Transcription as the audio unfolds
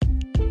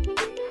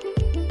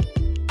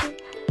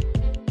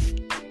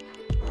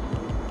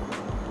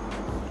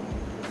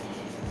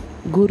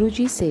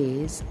Guruji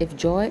says, if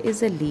joy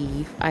is a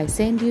leaf, I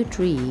send you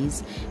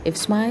trees. If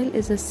smile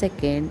is a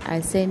second,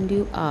 I send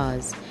you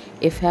hours.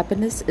 If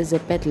happiness is a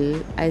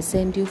petal, I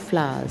send you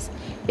flowers.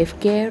 If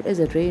care is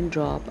a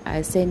raindrop,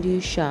 I send you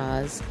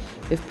showers.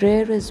 If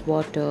prayer is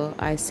water,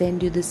 I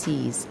send you the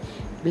seas.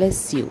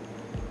 Bless you.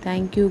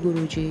 Thank you,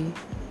 Guruji.